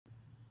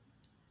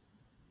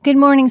Good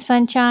morning,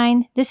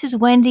 sunshine. This is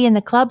Wendy in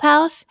the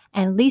clubhouse,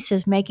 and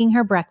Lisa's making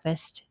her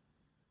breakfast.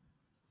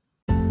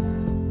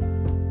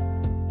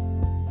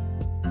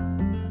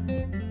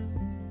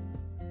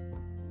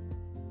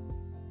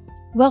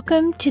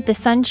 Welcome to the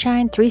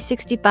Sunshine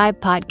 365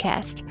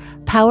 podcast,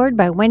 powered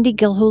by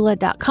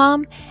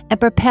wendygilhula.com and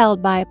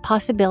propelled by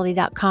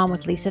possibility.com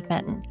with Lisa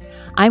Fenton.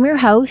 I'm your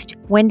host,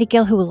 Wendy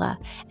Gilhula,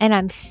 and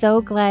I'm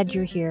so glad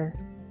you're here.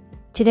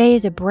 Today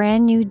is a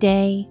brand new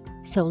day,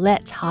 so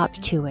let's hop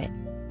to it.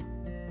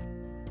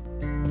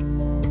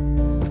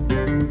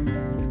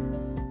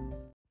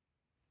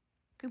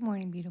 Good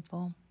morning,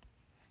 beautiful.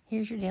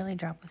 Here's your daily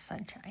drop of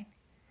sunshine.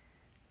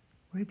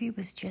 Ruby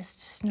was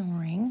just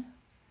snoring.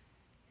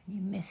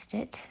 You missed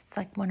it. It's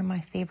like one of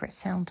my favorite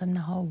sounds in the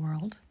whole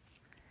world.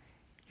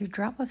 Your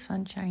drop of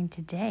sunshine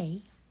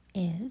today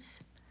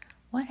is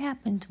what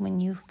happens when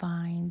you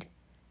find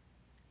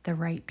the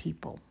right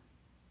people.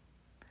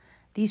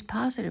 These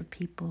positive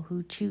people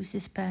who choose to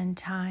spend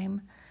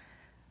time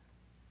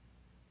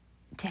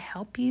to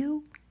help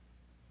you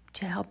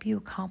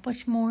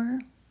accomplish more,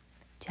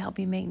 to help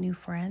you make new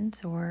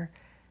friends or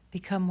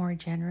become more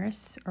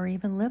generous or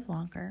even live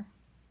longer.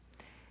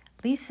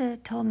 Lisa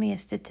told me a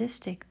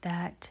statistic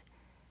that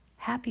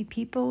happy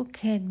people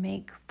can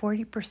make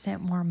 40%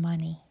 more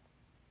money.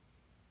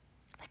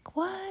 Like,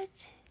 what?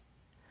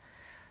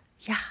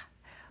 Yeah.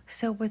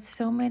 So with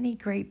so many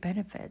great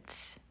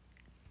benefits,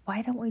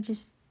 why don't we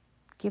just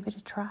give it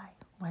a try?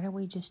 Why don't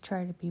we just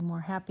try to be more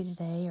happy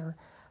today or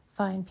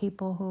find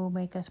people who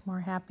make us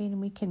more happy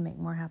and we can make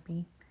more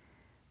happy?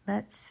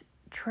 Let's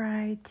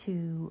try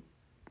to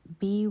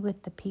be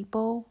with the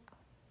people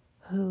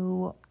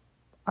who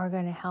are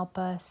going to help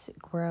us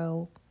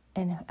grow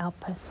and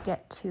help us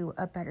get to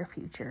a better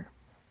future.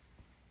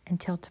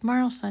 Until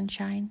tomorrow,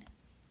 sunshine.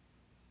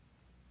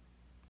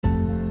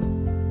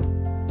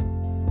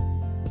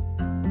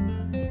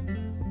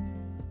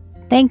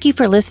 Thank you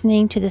for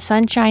listening to the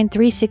Sunshine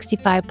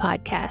 365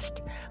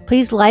 podcast.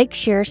 Please like,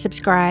 share,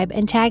 subscribe,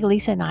 and tag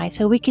Lisa and I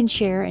so we can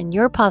share in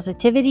your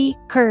positivity,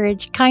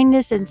 courage,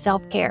 kindness, and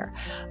self-care.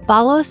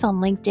 Follow us on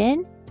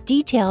LinkedIn.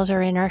 Details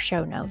are in our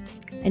show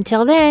notes.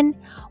 Until then,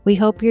 we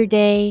hope your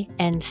day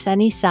and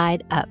sunny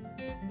side up.